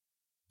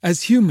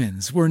As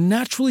humans, we're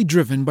naturally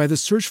driven by the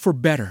search for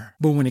better.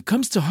 But when it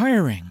comes to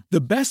hiring,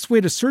 the best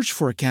way to search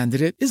for a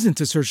candidate isn't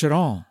to search at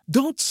all.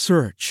 Don't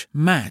search,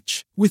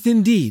 match with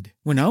Indeed.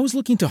 When I was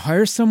looking to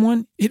hire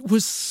someone, it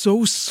was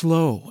so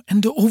slow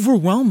and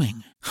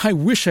overwhelming. I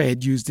wish I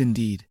had used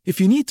Indeed.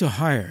 If you need to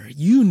hire,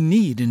 you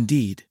need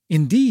Indeed.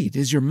 Indeed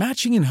is your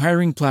matching and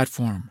hiring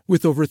platform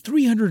with over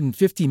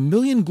 350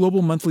 million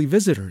global monthly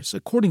visitors,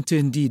 according to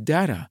Indeed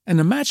data, and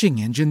a matching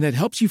engine that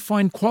helps you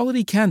find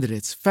quality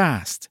candidates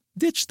fast.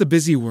 Ditch the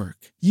busy work.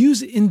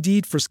 Use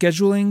Indeed for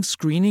scheduling,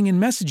 screening,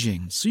 and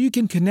messaging so you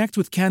can connect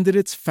with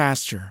candidates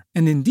faster.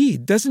 And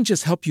Indeed doesn't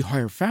just help you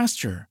hire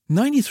faster.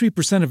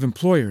 93% of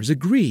employers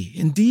agree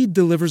Indeed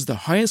delivers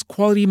the highest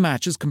quality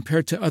matches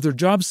compared to other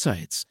job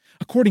sites,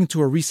 according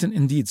to a recent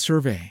Indeed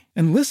survey.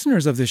 And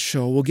listeners of this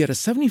show will get a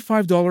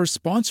 $75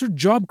 sponsored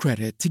job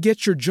credit to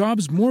get your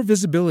jobs more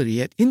visibility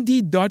at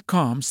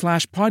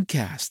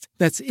Indeed.com/podcast.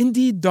 That's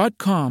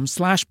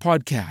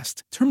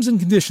Indeed.com/podcast. Terms and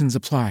conditions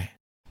apply.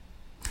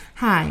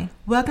 Hi,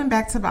 welcome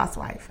back to Boss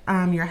Wife.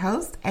 I'm your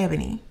host,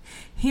 Ebony.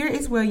 Here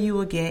is where you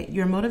will get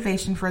your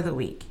motivation for the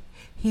week.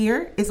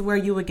 Here is where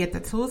you will get the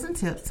tools and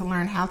tips to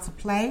learn how to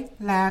play,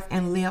 laugh,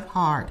 and live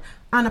hard,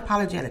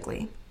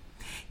 unapologetically.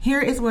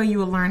 Here is where you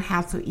will learn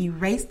how to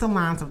erase the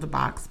lines of the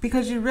box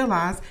because you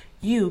realize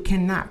you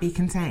cannot be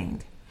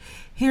contained.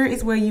 Here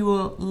is where you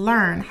will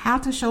learn how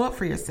to show up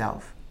for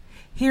yourself.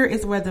 Here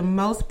is where the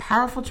most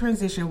powerful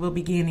transition will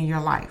begin in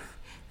your life.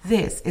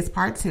 This is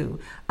part 2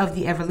 of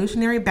the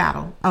evolutionary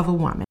battle of a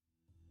woman.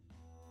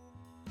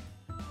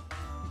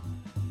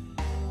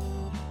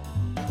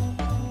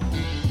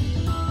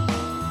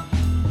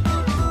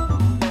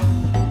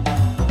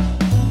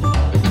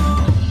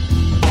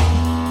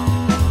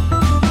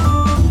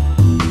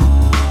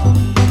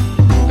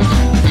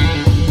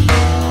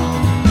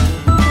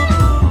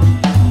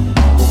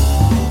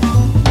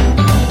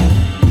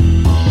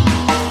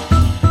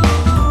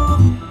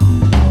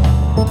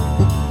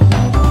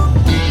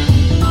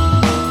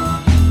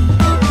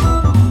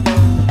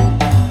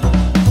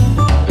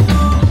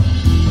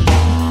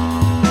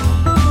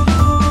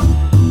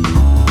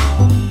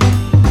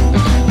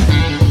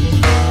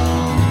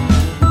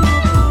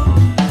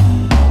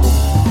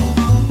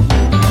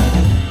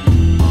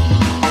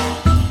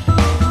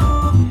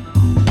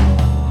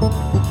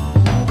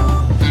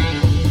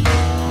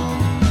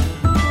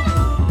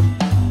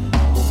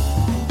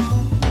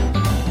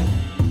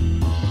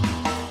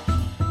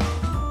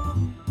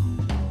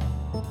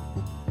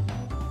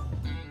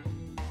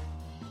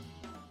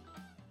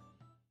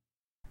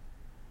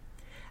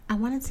 I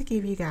wanted to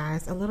give you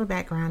guys a little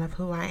background of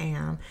who I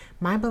am,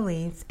 my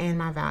beliefs, and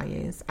my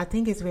values. I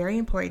think it's very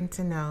important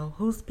to know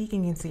who's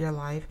speaking into your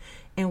life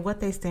and what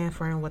they stand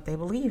for and what they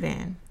believe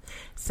in.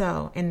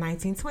 So, in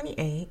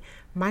 1928,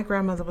 my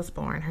grandmother was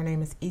born. Her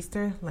name is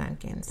Easter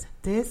Lumpkins.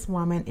 This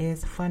woman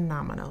is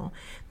phenomenal.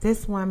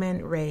 This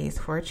woman raised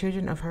 4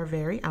 children of her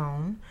very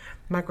own.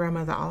 My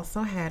grandmother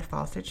also had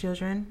foster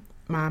children.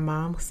 My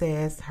mom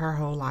says her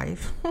whole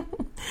life.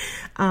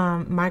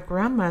 My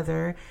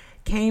grandmother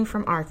came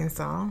from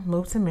Arkansas,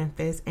 moved to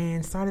Memphis,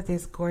 and started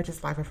this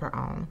gorgeous life of her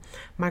own.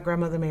 My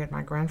grandmother married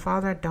my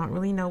grandfather. Don't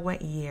really know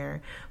what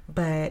year,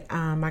 but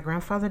my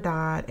grandfather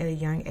died at a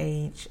young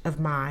age of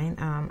mine.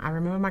 I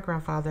remember my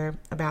grandfather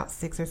about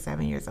 6 or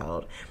 7 years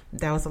old.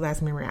 That was the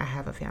last memory I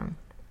have of him.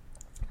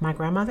 My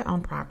grandmother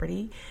owned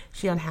property.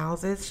 She owned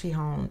houses. She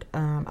owned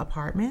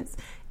apartments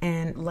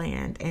and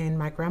land. And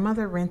my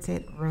grandmother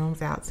rented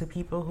rooms out to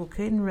people who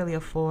couldn't really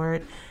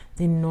afford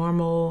the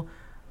normal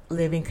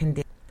living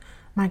conditions.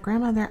 My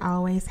grandmother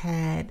always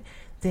had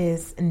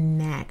this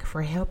knack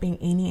for helping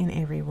any and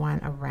everyone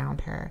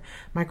around her.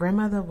 My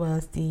grandmother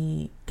was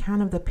the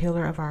kind of the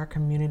pillar of our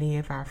community,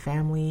 of our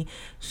family.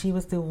 She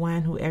was the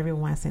one who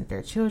everyone sent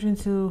their children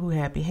to who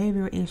had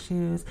behavioral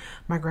issues.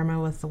 My grandma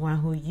was the one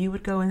who you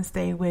would go and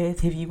stay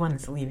with if you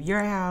wanted to leave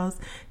your house,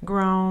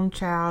 grown,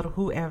 child,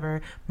 whoever.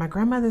 My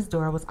grandmother's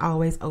door was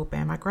always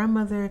open. My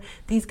grandmother,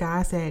 these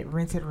guys that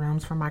rented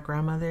rooms for my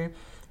grandmother,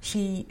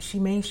 she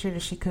made sure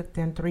that she cooked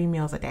them 3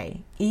 meals a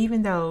day,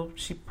 even though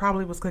she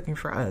probably was cooking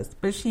for us,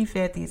 but she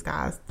fed these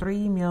guys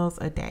 3 meals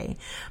a day.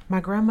 My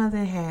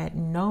grandmother had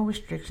no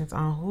restrictions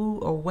on who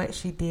or what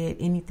she did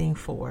anything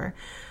for.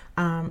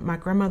 My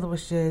grandmother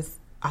was just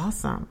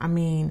awesome. I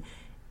mean,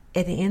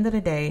 at the end of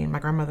the day, my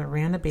grandmother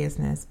ran a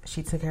business.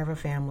 She took care of her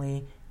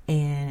family,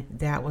 and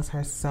that was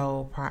her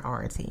sole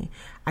priority.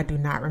 I do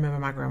not remember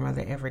my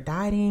grandmother ever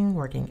dieting,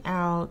 working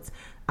out,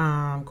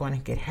 going to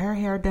get her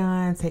hair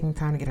done, taking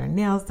time to get her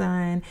nails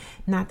done.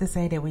 Not to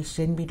say that we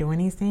shouldn't be doing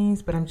these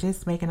things, but I'm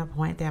just making a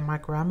point that my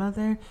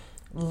grandmother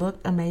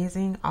looked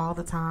amazing all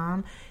the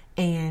time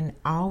and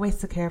always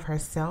took care of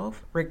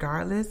herself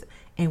regardless.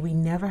 And we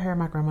never heard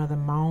my grandmother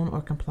moan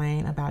or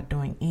complain about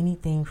doing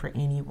anything for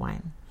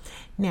anyone.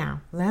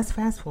 Now, let's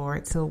fast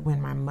forward to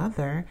when my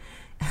mother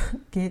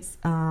gets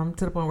to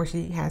the point where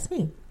she has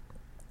me.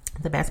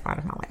 The best part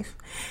of my life,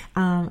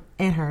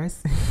 and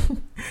hers.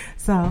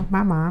 So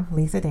my mom,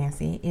 Lisa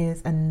Dancy,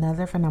 is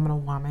another phenomenal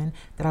woman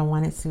that I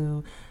wanted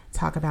to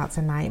talk about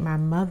tonight. My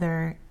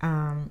mother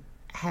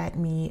had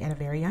me at a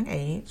very young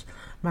age.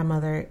 My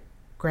mother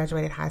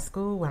graduated high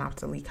school, went off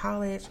to Lee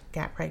College,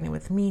 got pregnant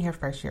with me her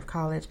first year of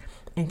college,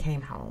 and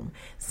came home.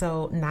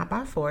 So not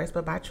by force,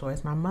 but by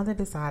choice, my mother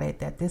decided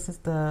that this is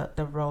the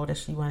role that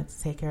she wanted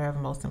to take care of,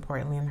 most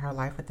importantly in her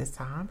life at this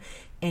time.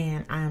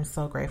 And I am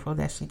so grateful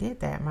that she did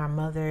that. My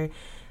mother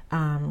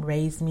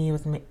raised me. It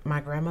was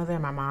my grandmother,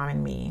 my mom,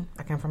 and me.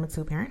 I come from a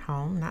two-parent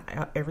home.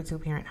 Not every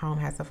two-parent home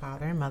has a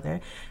father and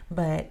mother,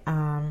 but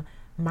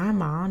my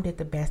mom did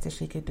the best that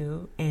she could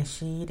do, and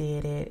she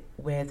did it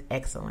with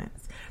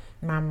excellence.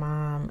 My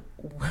mom,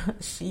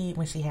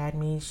 when she had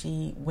me,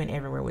 she went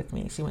everywhere with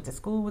me. She went to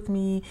school with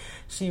me.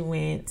 She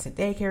went to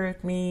daycare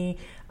with me.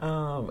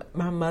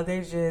 My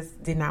mother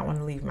just did not want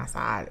to leave my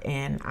side,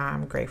 and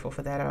I'm grateful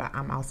for that.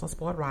 I'm also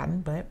spoiled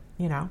rotten, but,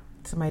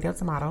 tomato,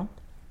 tomato.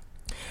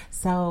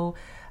 So,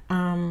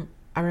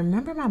 I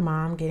remember my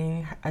mom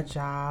getting a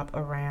job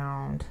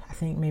around, I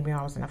think maybe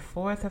I was in the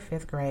 4th or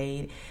 5th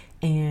grade,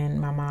 and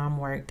my mom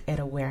worked at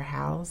a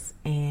warehouse,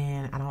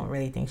 and I don't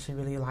really think she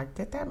really liked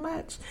it that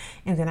much.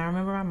 And then I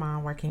remember my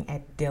mom working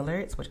at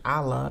Dillard's, which I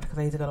loved because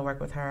I used to go to work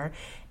with her,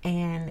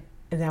 and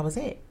that was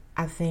it.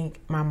 I think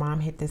my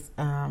mom hit this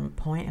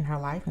point in her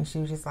life, and she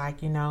was just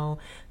like,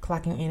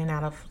 clocking in and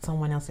out of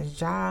someone else's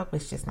job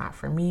was just not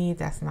for me.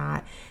 That's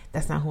not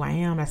who I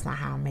am. That's not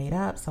how I'm made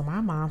up. So my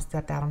mom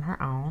stepped out on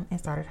her own and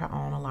started her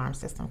own alarm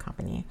system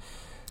company.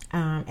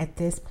 At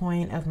this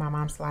point of my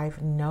mom's life,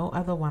 no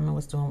other woman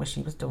was doing what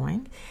she was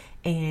doing.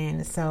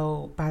 And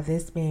so by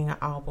this being an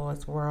all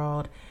boys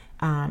world,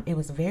 it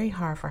was very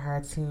hard for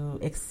her to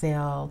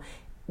excel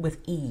with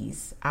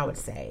ease, I would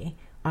say.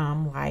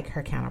 Like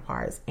her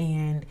counterparts.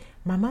 And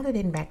my mother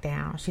didn't back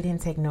down. She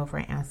didn't take no for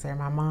an answer.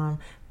 My mom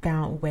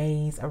found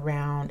ways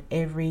around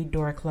every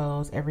door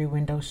closed, every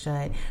window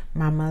shut.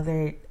 My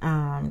mother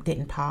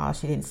didn't pause.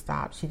 She didn't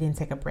stop. She didn't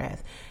take a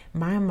breath.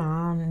 My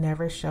mom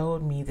never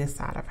showed me this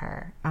side of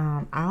her.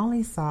 I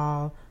only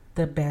saw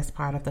the best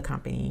part of the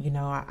company.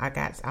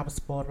 I was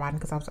spoiled rotten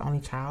because I was the only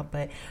child,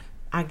 but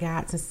I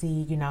got to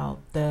see,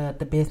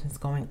 the business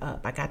going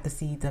up. I got to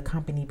see the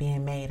company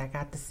being made. I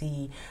got to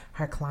see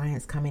her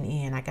clients coming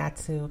in. I got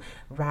to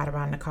ride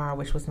around the car,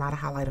 which was not a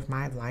highlight of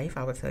my life.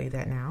 I will tell you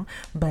that now.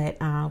 But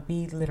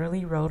we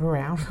literally rode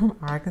around from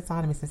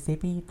Arkansas to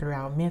Mississippi,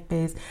 throughout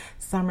Memphis,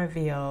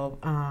 Somerville,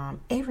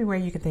 everywhere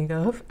you can think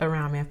of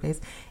around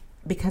Memphis,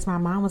 because my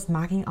mom was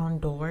knocking on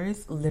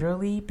doors,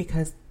 literally,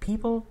 because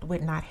people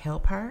would not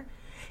help her.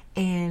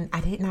 And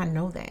I did not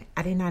know that.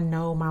 I did not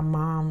know my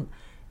mom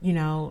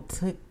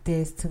took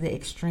this to the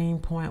extreme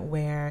point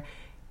where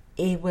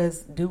it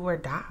was do or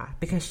die,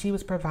 because she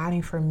was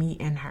providing for me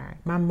and her.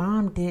 My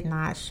mom did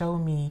not show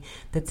me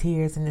the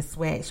tears and the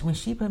sweat. When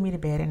she put me to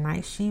bed at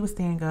night, she was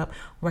staying up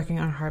working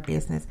on her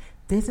business.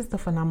 This is the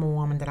phenomenal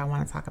woman that I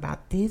want to talk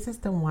about. This is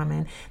the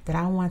woman that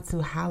I want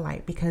to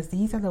highlight, because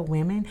these are the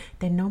women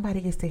that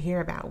nobody gets to hear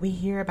about. We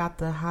hear about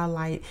the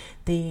highlight,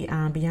 the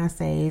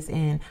Beyoncés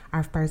and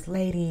our first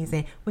ladies,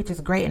 and which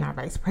is great, and our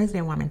vice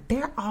president woman.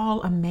 They're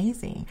all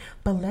amazing.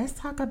 But let's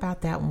talk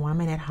about that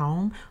woman at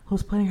home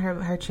who's putting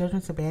her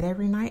children to bed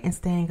every night and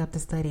staying up to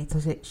study so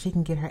that she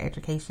can get her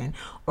education.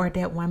 Or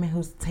that woman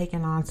who's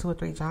taking on 2 or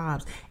 3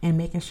 jobs and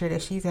making sure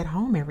that she's at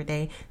home every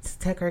day to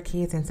tuck her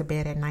kids into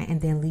bed at night and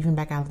then leaving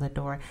back out of the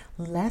door.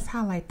 Let's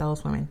highlight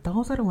those women.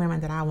 Those are the women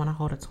that I want to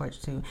hold a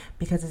torch to,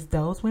 because it's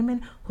those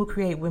women who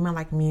create women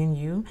like me and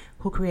you,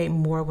 who create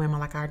more women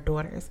like our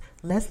daughters.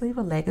 Let's leave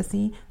a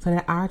legacy so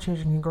that our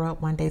children can grow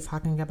up one day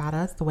talking about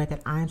us the way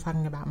that I'm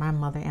talking about my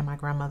mother and my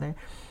grandmother.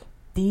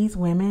 These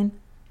women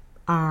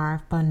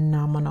are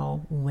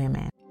phenomenal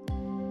women.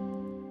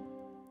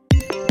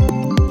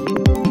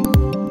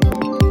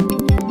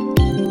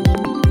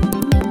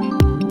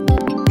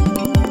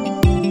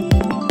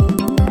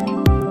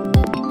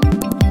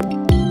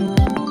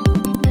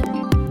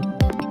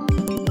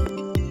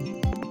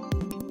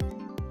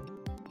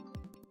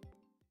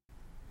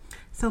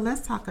 So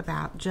let's talk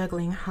about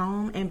juggling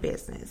home and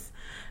business.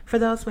 For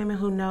those women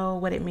who know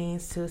what it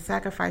means to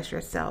sacrifice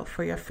yourself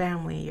for your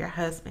family, your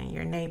husband,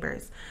 your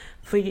neighbors.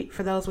 For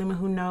those women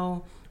who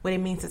know what it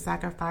means to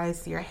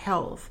sacrifice your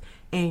health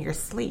and your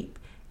sleep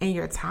and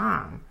your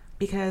time.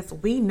 Because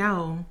we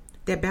know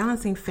that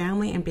balancing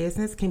family and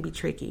business can be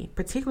tricky,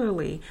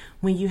 particularly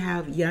when you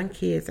have young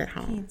kids at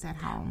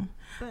home.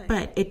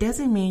 But it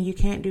doesn't mean you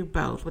can't do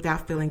both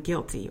without feeling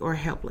guilty or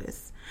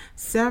helpless.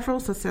 Several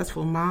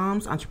successful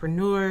moms,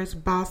 entrepreneurs,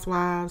 boss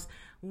wives,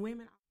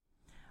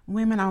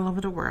 women all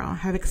over the world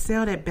have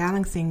excelled at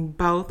balancing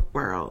both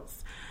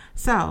worlds.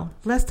 So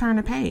let's turn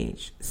the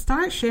page.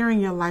 Start sharing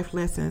your life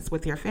lessons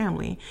with your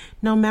family,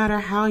 no matter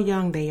how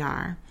young they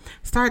are.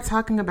 Start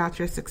talking about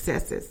your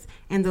successes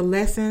and the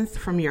lessons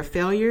from your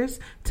failures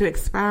to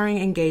inspiring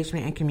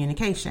engagement and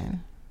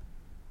communication.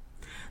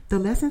 The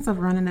lessons of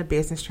running a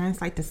business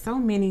translate to so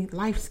many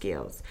life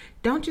skills.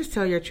 Don't just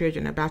tell your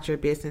children about your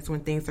business when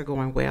things are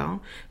going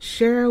well.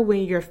 Share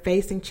when you're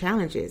facing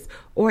challenges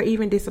or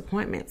even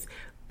disappointments,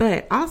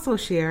 but also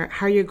share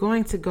how you're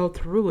going to go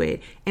through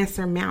it and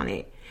surmount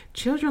it.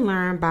 Children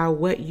learn by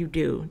what you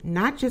do,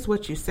 not just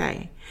what you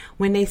say.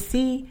 When they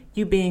see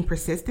you being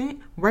persistent,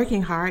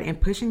 working hard, and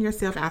pushing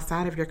yourself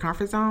outside of your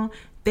comfort zone,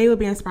 they will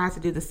be inspired to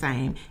do the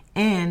same,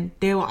 and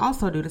they will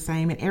also do the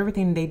same in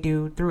everything they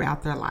do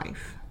throughout their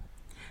life.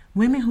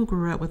 Women who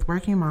grew up with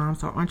working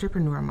moms or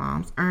entrepreneur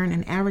moms earn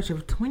an average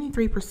of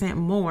 23%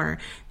 more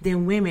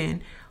than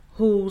women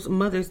whose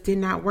mothers did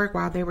not work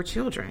while they were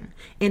children.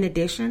 In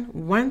addition,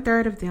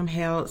 1/3 of them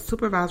held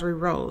supervisory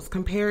roles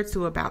compared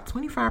to about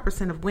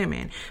 25% of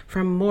women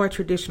from more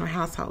traditional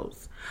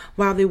households.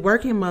 While the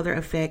working mother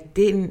effect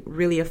didn't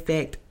really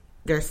affect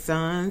their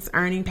sons'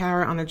 earning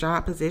power on a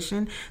job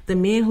position, the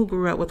men who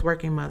grew up with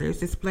working mothers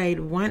displayed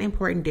one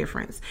important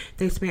difference.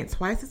 They spent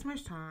twice as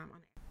much time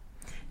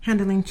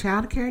handling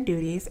child care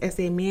duties as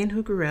the men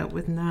who grew up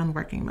with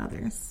non-working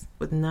mothers.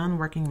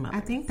 I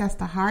think that's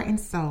the heart and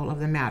soul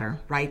of the matter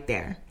right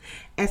there.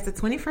 As the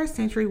 21st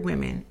century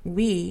women,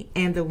 we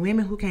and the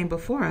women who came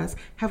before us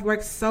have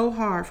worked so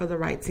hard for the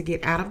right to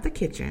get out of the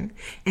kitchen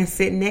and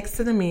sit next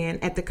to the men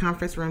at the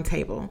conference room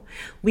table.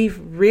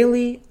 We've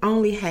really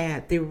only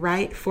had the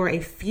right for a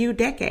few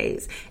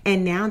decades,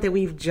 and now that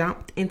we've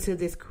jumped into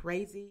this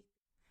crazy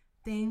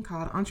thing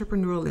called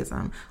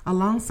entrepreneurialism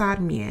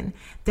alongside men,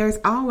 there's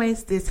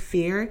always this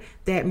fear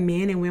that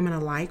men and women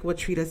alike will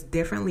treat us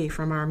differently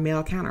from our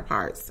male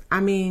counterparts. I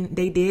mean,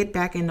 they did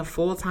back in the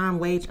full-time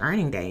wage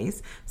earning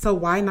days, so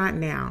why not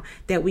now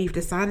that we've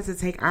decided to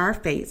take our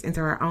fates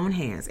into our own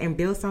hands and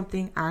build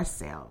something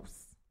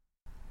ourselves?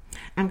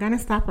 I'm going to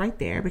stop right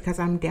there because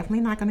I'm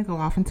definitely not going to go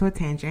off into a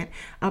tangent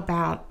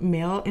about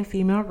male and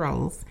female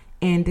roles,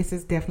 and this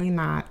is definitely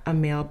not a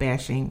male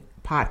bashing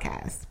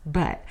podcast,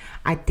 but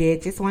I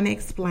did just want to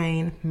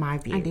explain my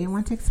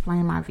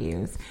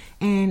views.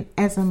 And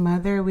as a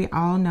mother, we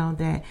all know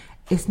that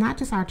it's not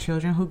just our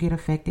children who get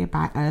affected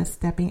by us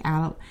stepping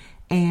out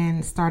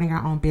and starting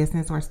our own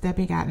business or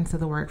stepping out into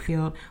the work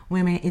field.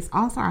 Women, it's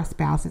also our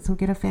spouses who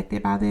get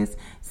affected by this.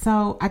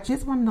 So I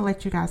just wanted to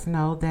let you guys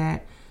know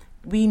that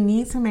we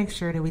need to make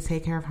sure that we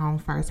take care of home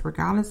first,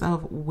 regardless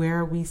of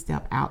where we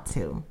step out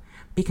to.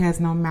 Because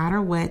no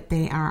matter what,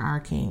 they are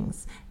our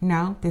kings.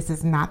 No, this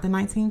is not the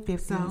 1950s.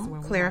 So,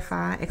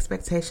 clarify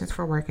expectations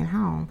for work and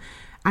home.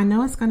 I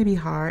know it's going to be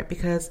hard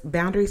because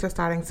boundaries are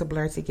starting to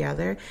blur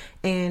together.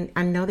 And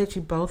I know that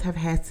you both have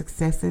had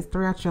successes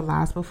throughout your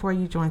lives before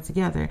you joined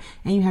together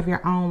and you have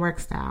your own work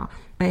style.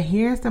 But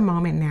here's the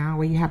moment now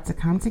where you have to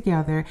come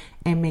together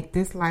and make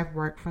this life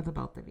work for the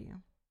both of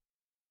you.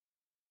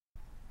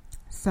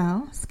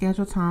 So,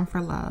 schedule time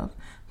for love.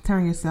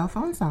 Turn your cell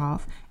phones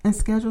off and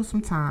schedule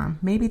some time.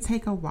 Maybe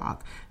take a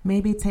walk.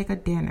 Maybe take a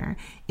dinner.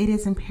 It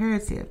is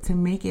imperative to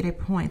make it a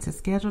point to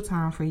schedule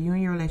time for you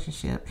and your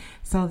relationship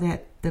so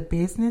that the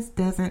business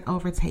doesn't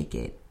overtake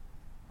it.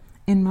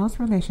 In most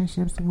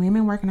relationships,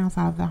 women working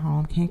outside of the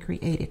home can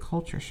create a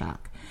culture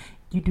shock.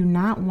 You do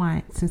not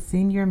want to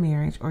send your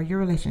marriage or your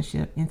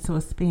relationship into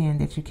a spin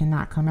that you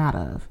cannot come out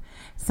of.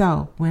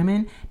 So,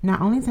 women, not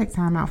only take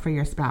time out for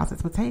your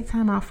spouses, but take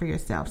time out for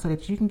yourself so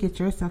that you can get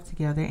yourself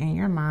together in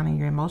your mind and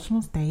your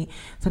emotional state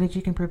so that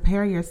you can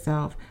prepare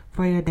yourself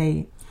for your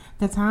date.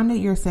 The time that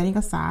you're setting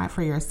aside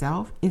for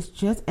yourself is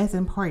just as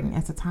important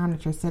as the time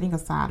that you're setting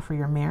aside for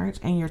your marriage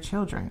and your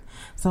children.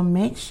 So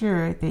make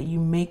sure that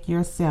you make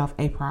yourself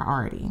a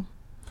priority.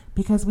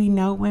 Because we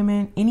know,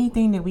 women,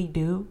 anything that we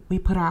do, we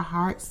put our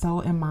heart,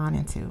 soul, and mind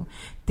into.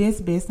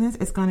 This business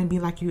is going to be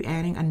like you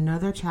adding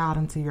another child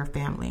into your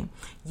family.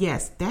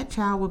 Yes, that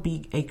child will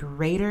be a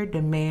greater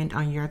demand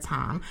on your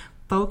time,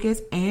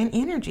 focus, and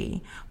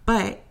energy.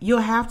 But you'll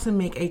have to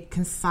make a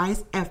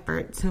concise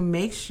effort to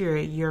make sure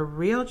your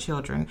real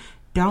children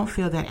don't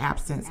feel that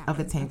absence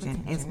of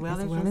attention as well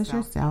as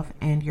yourself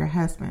and your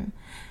husband.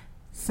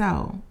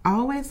 So,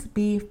 always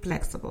be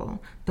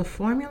flexible. The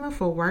formula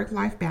for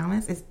work-life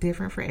balance is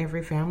different for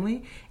every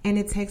family, and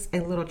it takes a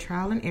little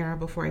trial and error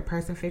before a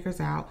person figures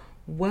out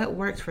what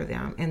works for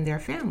them and their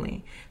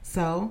family.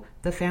 So,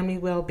 the family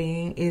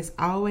well-being is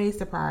always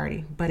the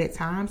priority, but at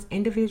times,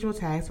 individual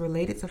tasks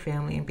related to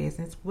family and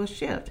business will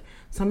shift.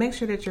 So, make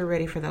sure that you're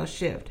ready for those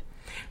shifts.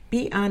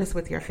 Be honest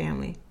with your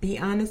family. Be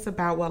honest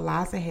about what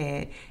lies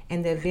ahead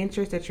and the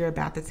adventures that you're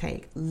about to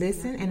take.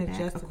 Listen and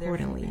adjust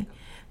accordingly.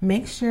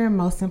 Make sure,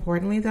 most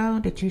importantly, though,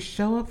 that you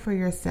show up for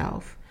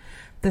yourself.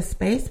 The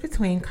space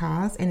between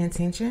cause and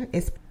intention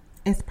is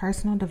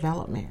personal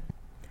development.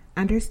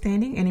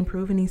 Understanding and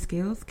improving these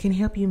skills can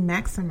help you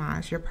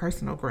maximize your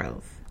personal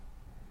growth.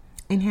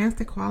 Enhance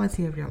the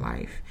quality of your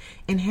life.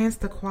 Enhance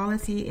the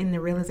quality in the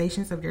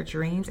realizations of your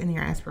dreams and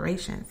your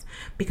aspirations.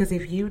 Because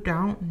if you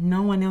don't,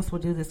 no one else will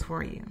do this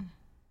for you.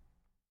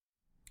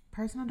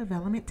 Personal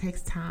development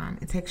takes time.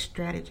 It takes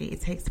strategy. It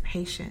takes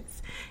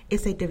patience.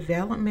 It's a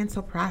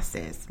developmental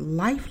process,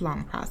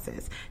 lifelong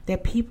process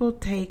that people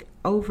take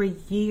over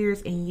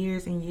years and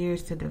years and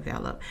years to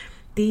develop.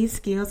 These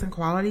skills and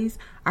qualities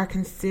are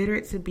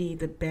considered to be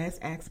the best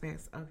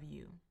aspects of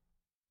you.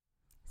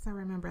 So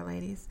remember,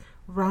 ladies,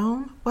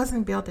 Rome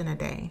wasn't built in a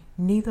day.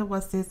 Neither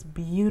was this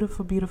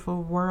beautiful,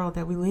 beautiful world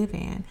that we live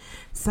in.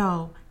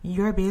 So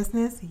your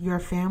business, your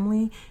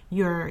family,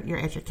 your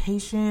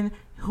education,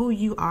 who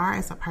you are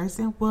as a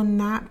person will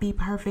not be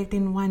perfect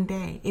in one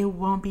day. It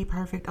won't be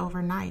perfect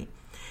overnight.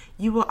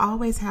 You will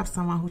always have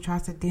someone who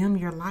tries to dim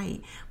your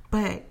light,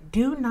 but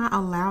do not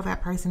allow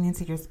that person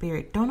into your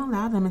spirit. Don't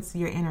allow them into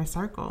your inner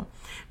circle,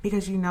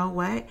 because you know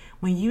what?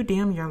 When you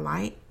dim your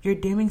light, you're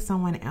dimming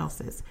someone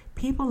else's.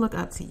 People look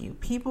up to you.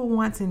 People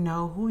want to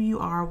know who you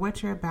are,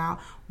 what you're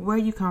about, where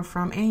you come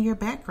from, and your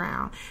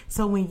background.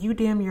 So when you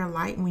dim your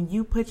light, when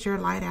you put your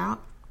light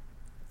out,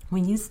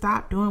 when you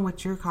stop doing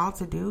what you're called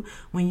to do,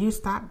 when you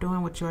stop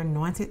doing what you're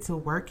anointed to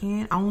work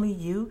in, only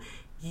you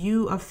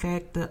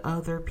affect the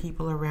other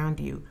people around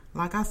you.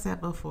 Like I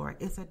said before,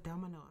 it's a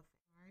domino effect.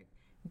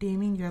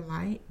 Dimming your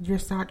light, you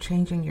start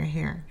changing your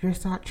hair, you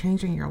start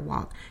changing your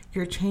walk,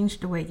 you change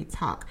the way you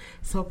talk.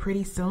 So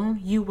pretty soon,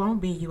 you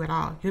won't be you at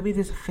all. You'll be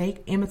this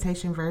fake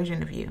imitation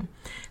version of you.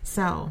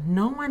 So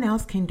no one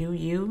else can do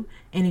you,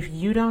 and if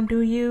you don't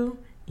do you,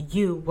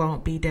 you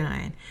won't be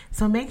done.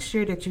 So make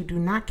sure that you do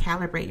not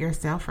calibrate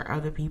yourself for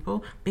other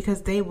people,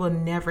 because they will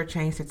never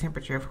change the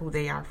temperature of who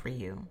they are for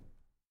you.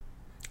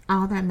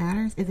 All that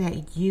matters is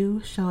that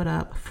you showed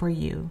up for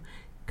you.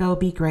 Go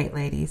be great,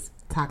 ladies.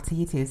 Talk to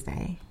you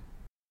Tuesday.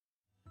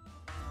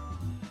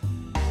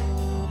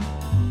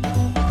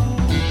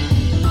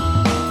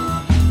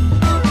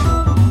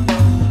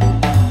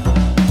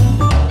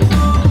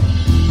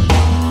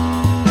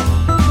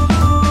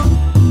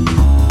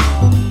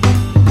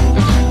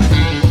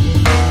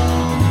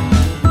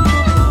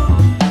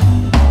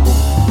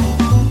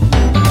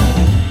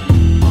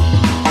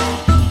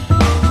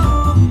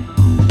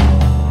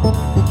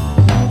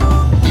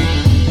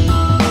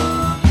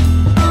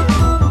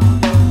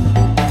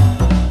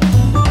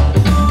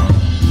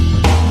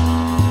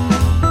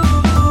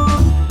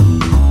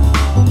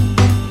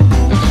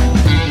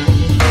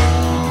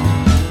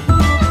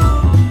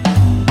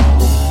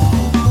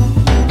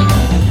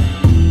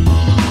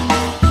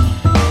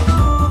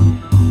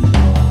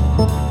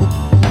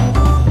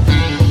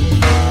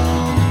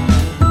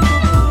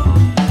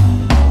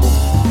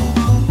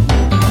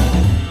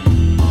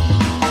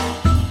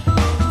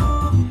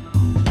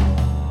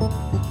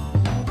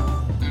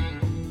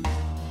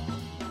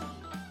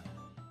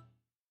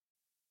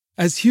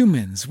 As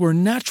humans, we're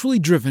naturally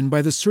driven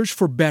by the search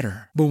for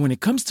better. But when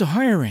it comes to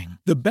hiring,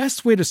 the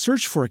best way to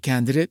search for a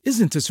candidate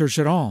isn't to search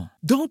at all.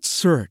 Don't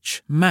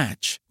search,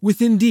 match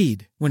with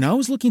Indeed. When I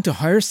was looking to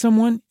hire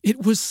someone,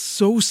 it was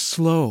so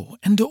slow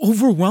and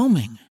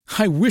overwhelming.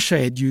 I wish I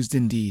had used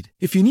Indeed.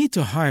 If you need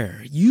to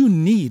hire, you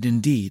need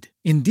Indeed.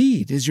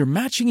 Indeed is your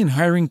matching and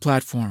hiring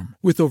platform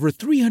with over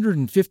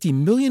 350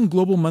 million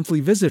global monthly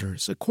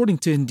visitors, according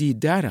to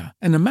Indeed data,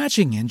 and a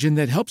matching engine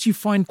that helps you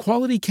find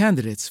quality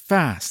candidates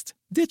fast.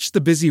 Ditch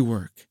the busy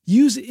work.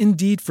 Use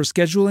Indeed for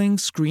scheduling,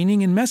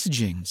 screening, and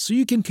messaging so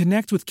you can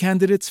connect with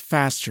candidates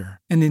faster.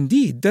 And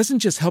Indeed doesn't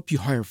just help you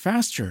hire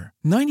faster.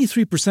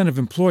 93% of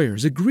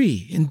employers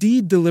agree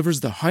Indeed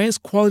delivers the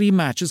highest quality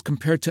matches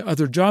compared to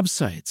other job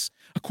sites,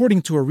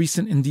 according to a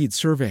recent Indeed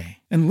survey.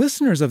 And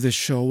listeners of this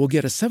show will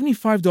get a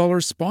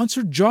 $75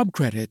 sponsored job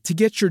credit to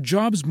get your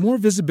jobs more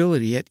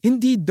visibility at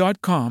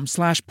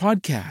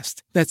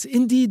Indeed.com/podcast. That's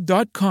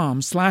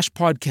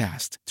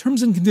Indeed.com/podcast.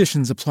 Terms and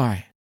conditions apply.